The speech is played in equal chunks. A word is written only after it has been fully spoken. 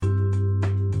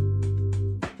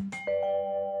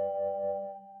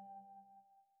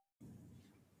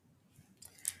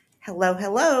Hello,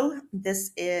 hello.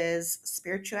 This is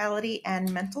Spirituality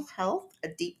and Mental Health, a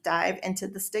deep dive into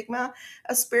the stigma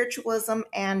of spiritualism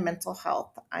and mental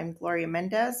health. I'm Gloria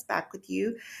Mendez, back with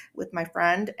you with my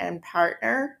friend and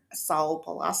partner, Saul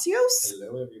Palacios.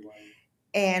 Hello, everyone.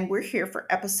 And we're here for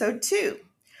episode 2.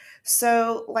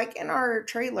 So, like in our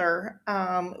trailer,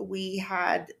 we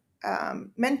had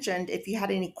mentioned if you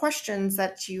had any questions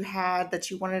that you had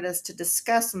that you wanted us to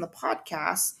discuss on the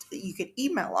podcast, that you could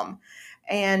email them.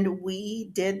 And we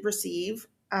did receive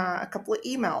a couple of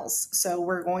emails. So,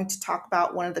 we're going to talk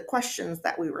about one of the questions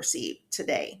that we received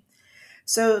today.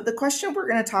 So, the question we're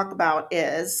going to talk about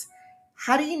is,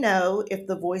 how do you know if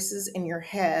the voices in your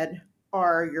head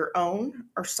are your own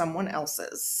or someone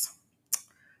else's?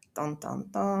 Dun, dun,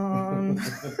 dun.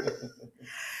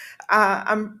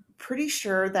 I'm pretty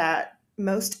sure that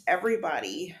most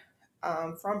everybody,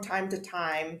 from time to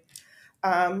time,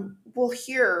 will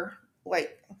hear,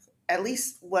 like, at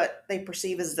least what they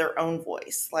perceive as their own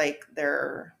voice, like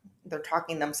they're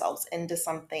talking themselves into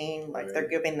something, like they're Right.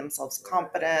 giving themselves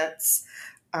confidence,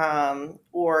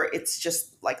 or it's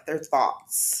just like their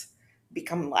thoughts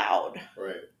become loud.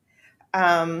 Right.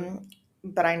 Um,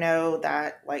 but I know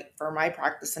that, like, for my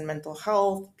practice in mental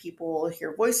health, people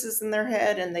hear voices in their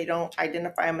head and they don't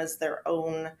identify them as their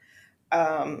own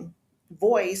um,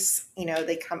 voice.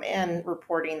 They come in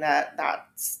reporting that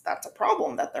that's a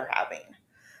problem that they're having.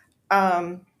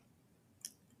 Um,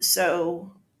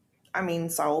 so, I mean,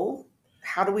 so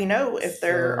how do we know if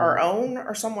they're our So, own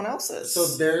or someone so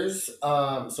else's? there's,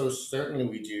 so certainly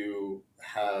we do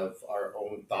have our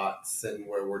own thoughts and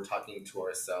where we're talking to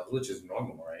ourselves, which is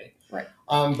normal, right? Right.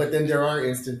 But then there are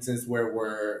instances where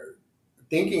we're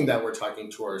thinking that we're talking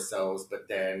to ourselves, but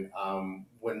then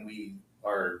when we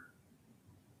are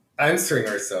answering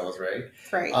ourselves, right?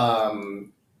 Right.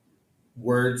 Um,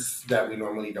 Words that we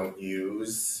normally don't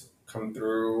use come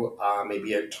through,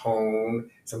 maybe a tone,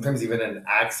 sometimes even an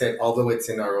accent. Although it's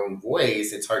in our own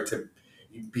voice, it's hard to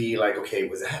be like, okay,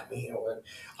 was that me? Or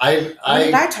When did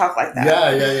I I, talk like that?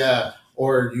 yeah,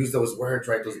 or use those words,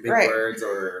 right? Those big Right. words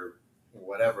or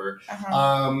whatever. Uh-huh.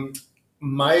 Um,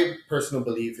 my personal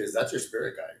belief is that's your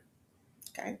spirit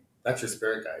guide. Okay. That's your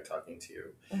spirit guide talking to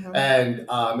you, Mhm.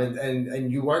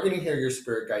 and you are going to hear your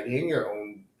spirit guide in your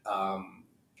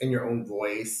own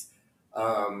voice,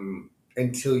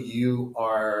 until you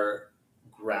are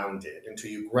grounded, until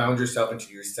you ground yourself, until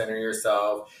you center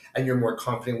yourself, and you're more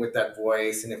confident with that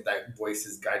voice. And if that voice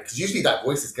is guide, because usually that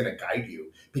voice is going to guide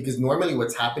you, because normally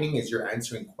what's happening is you're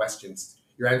answering questions.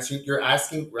 You're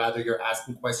asking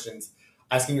questions,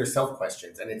 asking yourself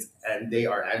questions, and they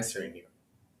are answering you.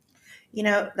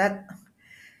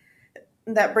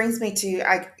 That brings me to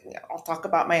I'll talk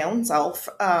about my own self.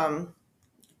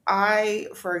 I,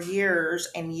 for years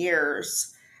and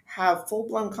years, have full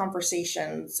blown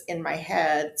conversations in my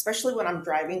head, especially when I'm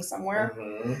driving somewhere.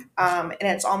 Mm-hmm. And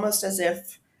it's almost as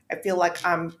if I feel like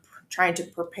I'm trying to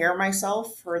prepare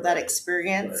myself for that Right.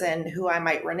 experience Right. and who I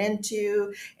might run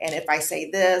into. And if I say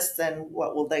this, then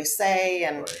what will they say?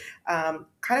 And Right.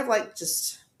 kind of like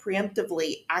just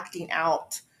preemptively acting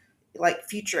out like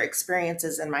future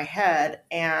experiences in my head.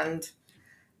 And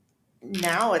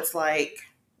now it's like,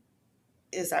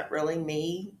 is that really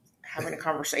me having a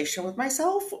conversation with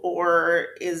myself, or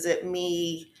is it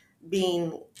me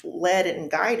being led and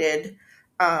guided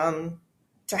um,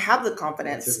 to have the That's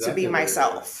confidence to be exactly what it is.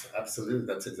 myself? Absolutely.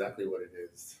 That's exactly what it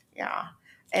is. Yeah.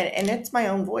 And it's my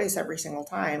own voice every single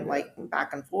time, Yeah. like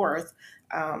back and forth.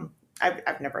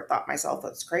 I've never thought myself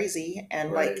as crazy.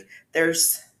 And Right. like,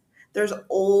 there's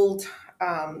old,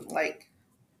 like,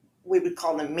 we would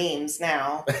call them memes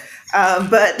now,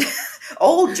 but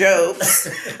old jokes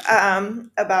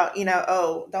about,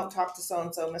 oh, don't talk to so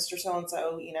and so, Mr. So and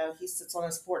so. He sits on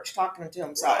his porch talking to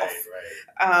himself.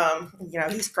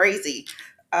 Right. He's crazy,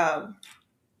 um,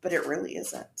 but it really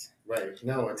isn't. Right.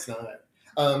 No, it's not.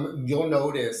 You'll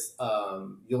notice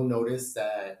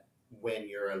that when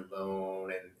you're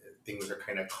alone and things are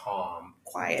kind of calm,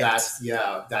 Quiet. that's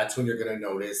when you're gonna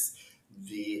notice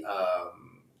the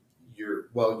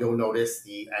you'll notice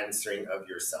the answering of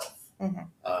yourself. Mhm.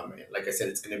 Like I said,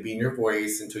 it's going to be in your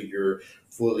voice until you're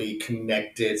fully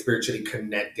connected, spiritually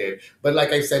connected. But like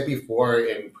I said before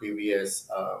in previous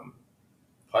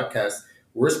podcasts,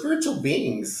 we're spiritual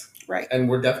beings, Right. and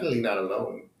we're definitely not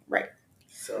alone. Right.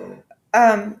 So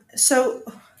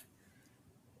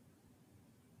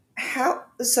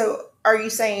So are you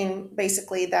saying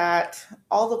basically that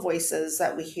all the voices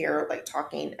that we hear, like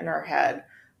talking in our head,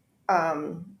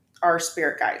 are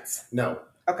spirit guides? no,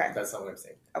 Okay. that's not what I'm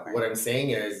saying. Okay. What I'm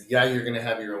saying is, yeah, you're going to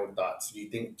have your own thoughts. You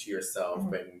think to yourself,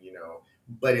 Mhm. and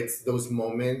but it's those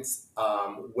moments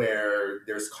where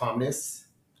there's calmness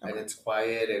and Okay. it's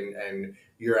quiet, and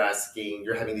you're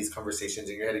having these conversations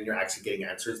in your head, and you're actually getting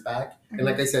answers back. And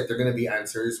like Mhm. I said, they're going to be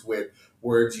answers with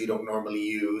words you don't normally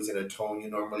use, in a tone you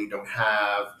normally don't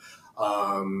have,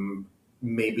 um,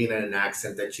 maybe in an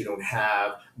accent that you don't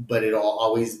have, but it'll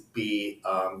always be,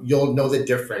 you'll know the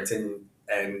difference,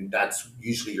 and that's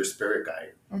usually your spirit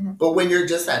guide. Mhm. But when you're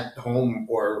just at home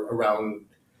or around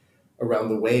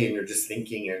the way and you're just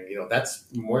thinking, and that's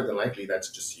more than likely that's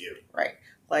just you. Right.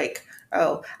 Like,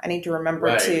 oh, I need to remember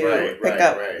Right, to right, pick right,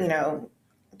 up, right,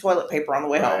 toilet paper on the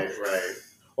way home. right, right.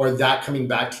 Or that coming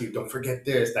back to you, don't forget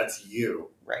this, that's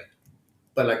you. Right.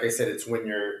 But like I said, it's when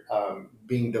you're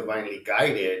being divinely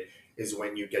guided is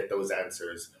when you get those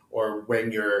answers, or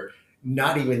when you're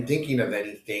not even thinking of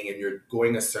anything and you're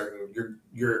going a certain,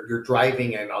 you're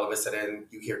driving, and all of a sudden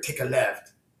you hear take a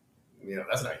left.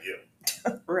 That's not you.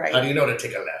 How Right. do you know to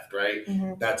take a left, right?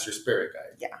 Mhm. That's your spirit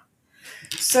guide. Yeah.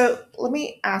 So let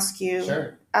me ask you,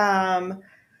 Sure.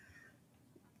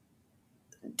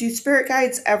 do spirit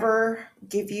guides ever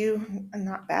give you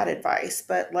not bad advice,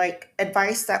 but like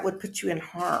advice that would put you in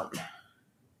harm?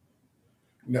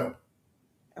 No.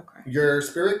 Okay. Your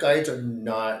spirit guides are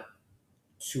not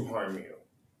to harm you.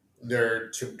 They're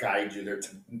to guide you. They're to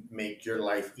make your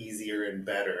life easier and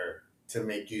better, to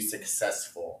make you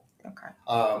successful.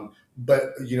 Okay.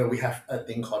 But we have a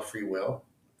thing called free will,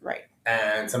 Right.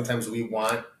 and sometimes we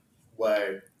want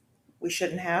what We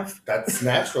shouldn't have. that's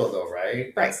natural, though,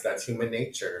 right? Right. That's human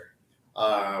nature.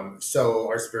 So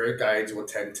our spirit guides will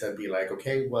tend to be like,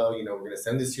 okay, well, we're going to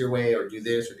send this your way, or do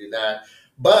this or do that,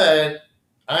 but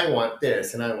I want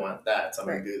this and I want that, so I'm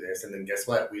going Right. to do this. And then guess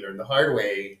what? We learn the hard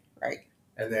way. Right.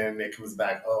 And then it comes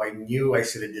back, oh, I knew I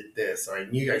should have did this, or I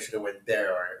knew I should have went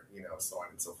there, or so on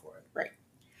and so forth. Right.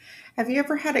 Have you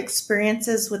ever had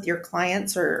experiences with your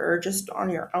clients or just on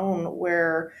your own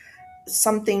where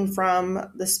something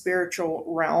from the spiritual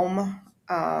realm,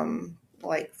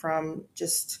 like from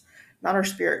just not our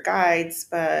spirit guides,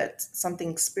 but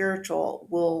something spiritual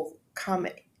will come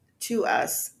to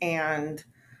us and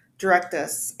direct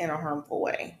us in a harmful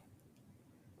way?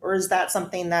 Or is that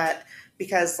something that,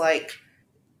 because like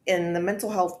in the mental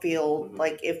health field, Mhm.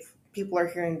 like if people are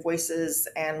hearing voices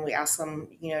and we ask them,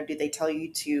 do they tell you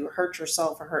to hurt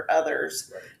yourself or hurt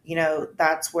others? Right.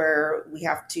 That's where we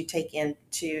have to take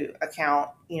into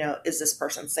account, is this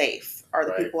person safe? Are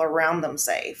the Right. people around them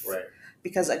safe? Right.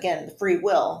 Because again, the free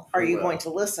will, are Free you will. going to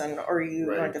listen or are you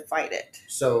Right. going to fight it?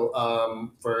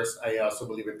 So, first, I also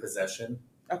believe in possession.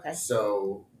 Okay.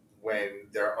 So, when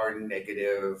there are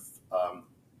negative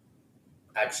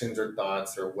actions or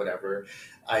thoughts or whatever,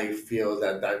 I feel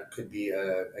that could be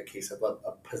a case of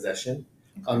a possession.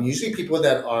 Usually, people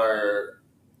that are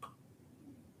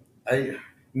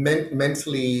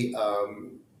mentally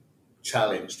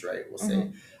challenged, right? We'll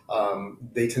say,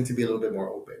 they tend to be a little bit more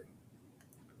open.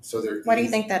 So they're Why do you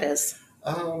think that is?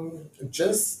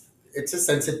 just it's a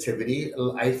sensitivity.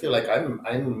 I feel like I'm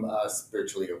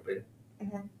spiritually open.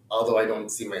 Mhm. Although I don't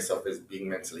see myself as being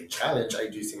mentally challenged, I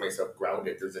do see myself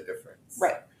grounded. There's a difference.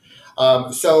 Right.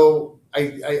 So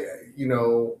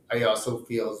I also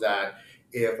feel that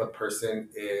if a person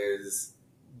is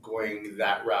going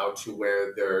that route to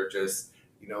where they're just,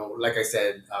 like I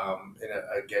said,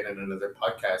 again in another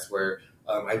podcast where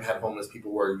I've had homeless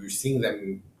people where you're seeing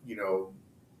them,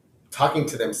 talking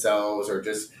to themselves, or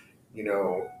just,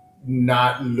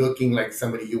 not looking like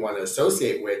somebody you want to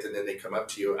associate with, and then they come up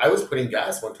to you. I was putting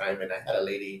gas one time, and I had a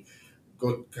lady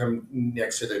come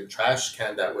next to the trash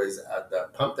can that was at the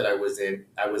pump that I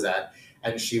was at,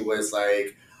 and she was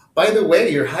like, by the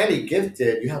way, you're highly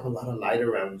gifted, you have a lot of light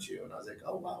around you. And I was like,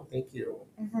 oh wow, thank you.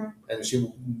 And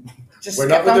she Just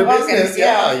went up kept with her on walking. business.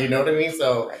 Yeah, you know what I mean.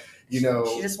 So Right. you She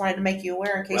know, just wanted to make you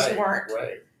aware in case you weren't.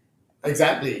 right,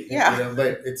 exactly. Yeah.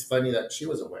 But it's funny that she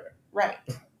was aware, Right.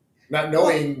 not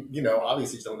knowing.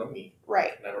 Obviously, she don't know me.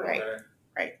 Right. And I don't Right. know her.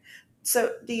 Right.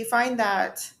 So, do you find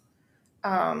that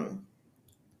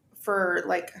for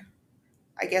like,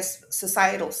 I guess,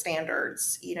 societal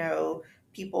standards,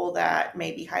 people that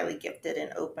may be highly gifted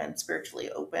and open, spiritually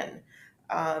open,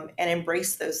 and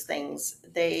embrace those things,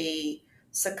 they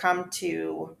succumb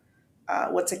to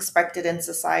what's expected in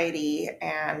society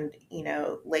and,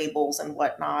 labels and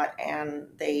whatnot, and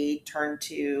they turn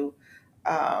to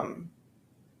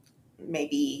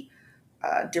maybe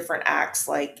different acts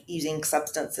like using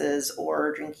substances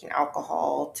or drinking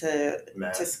alcohol to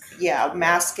Mask.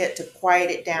 mask it, to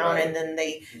quiet it down, Right. and then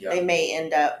they Yeah. may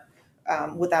end up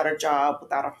without a job,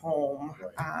 without a home,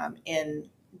 Right. in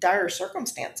dire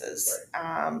circumstances,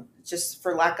 just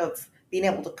for lack of being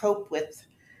able to cope with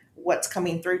what's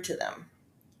coming through to them.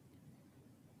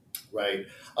 right?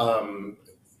 Um,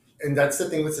 and that's the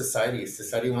thing with society.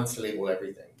 Society wants to label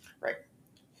everything. Right.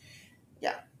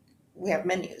 Yeah. We have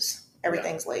menus.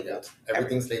 Everything's labeled.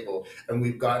 Everything's labeled, and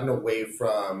we've gotten away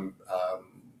from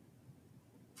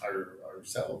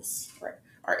ourselves, Right.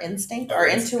 Our instinct, our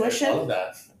intuition. all of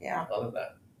that, Yeah. all of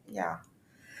that. Yeah.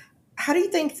 How do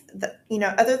you think that,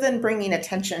 other than bringing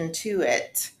attention to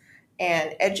it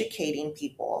and educating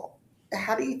people,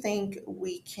 how do you think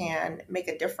we can make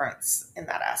a difference in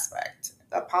that aspect,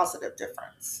 a positive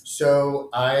difference? So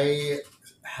I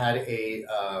had had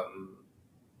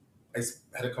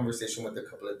a conversation with a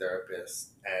couple of therapists,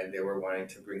 and they were wanting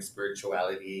to bring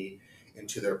spirituality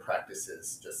into their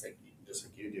practices, just like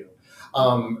you do.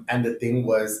 And the thing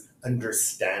was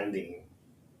understanding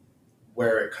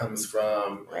where it comes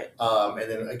from. Right.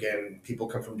 And then again, people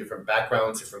come from different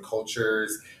backgrounds, different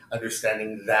cultures,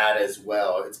 understanding that as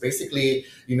well. It's basically,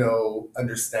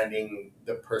 understanding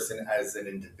the person as an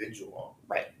individual.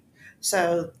 Right.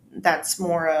 So that's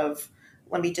more of,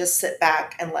 let me just sit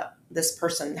back and let this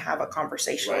person have a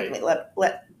conversation with me. Let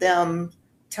them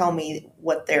tell me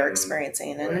what they're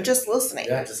experiencing and just listening.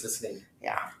 Yeah, just listening.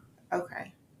 Yeah.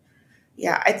 Okay.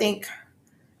 Yeah, I think,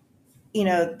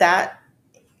 that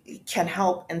can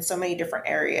help in so many different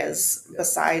areas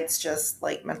besides just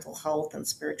like mental health and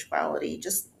spirituality,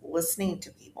 just listening to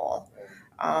people,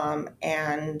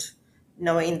 and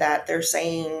knowing that they're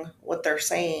saying what they're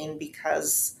saying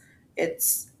because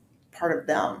it's part of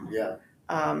them. Yeah.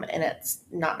 And it's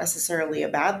not necessarily a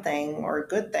bad thing or a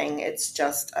good thing. It's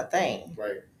just a thing.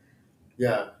 Right.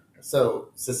 Yeah.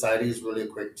 So society is really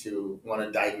quick to want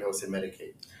to diagnose and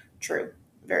medicate. True.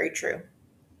 Very true.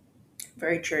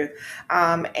 Very true.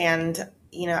 And,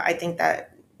 I think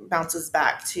that bounces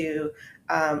back to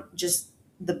just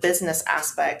the business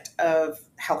aspect of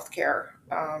healthcare,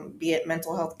 be it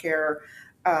mental health care,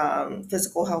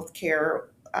 physical health care,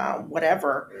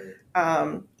 whatever.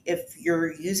 If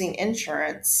you're using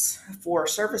insurance for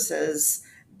services,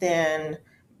 then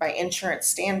by insurance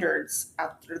standards,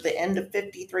 after the end of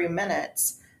 53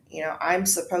 minutes, I'm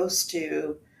supposed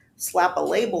to slap a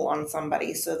label on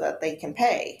somebody so that they can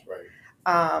pay. Right.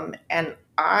 And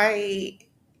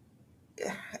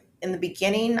in the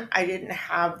beginning, I didn't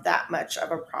have that much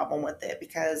of a problem with it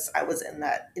because I was in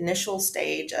that initial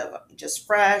stage of just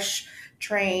fresh,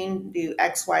 train, do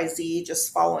XYZ,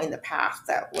 just following the path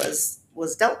that was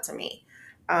dealt to me.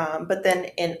 But then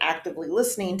in actively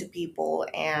listening to people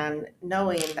and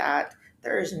knowing that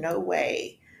there is no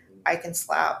way I can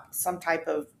slap some type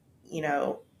of,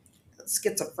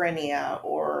 schizophrenia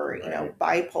or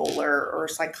bipolar or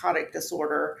psychotic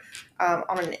disorder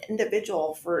on an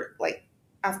individual for like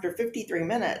after 53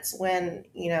 minutes when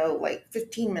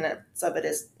 15 minutes of it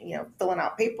is filling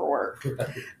out paperwork.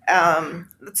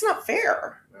 That's not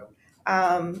fair. No.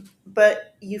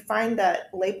 But you find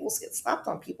that labels get slapped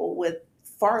on people with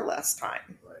far less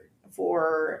time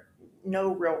for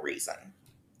no real reason.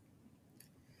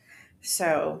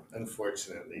 So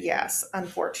unfortunately, yes,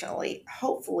 unfortunately,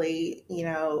 hopefully,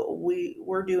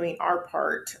 we're doing our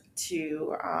part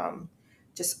to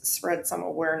just spread some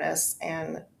awareness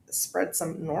and spread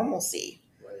some normalcy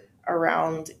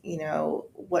around,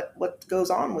 what goes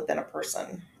on within a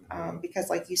person. Because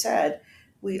like you said,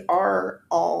 we are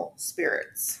all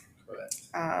spirits. Correct.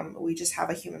 We just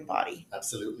have a human body.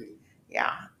 Absolutely.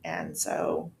 Yeah. And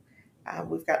so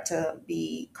we've got to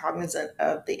be cognizant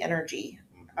of the energy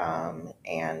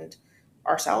and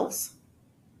ourselves.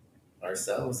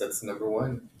 That's number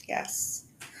one. Yes.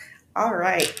 All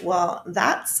right. Well,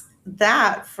 that's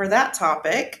that for that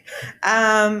topic.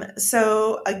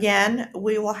 So again,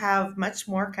 we will have much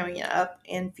more coming up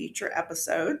in future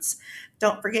episodes.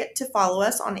 Don't forget to follow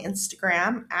us on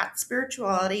Instagram at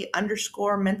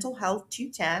spirituality_mental health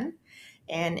 210.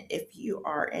 And if you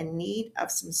are in need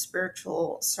of some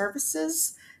spiritual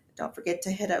services, don't forget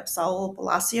to hit up Saul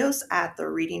Palacios at the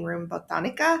Reading Room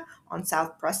Botanica on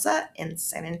South Presa in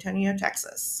San Antonio,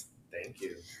 Texas. Thank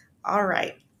you. All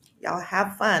right. Y'all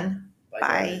have fun.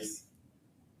 Bye. Guys.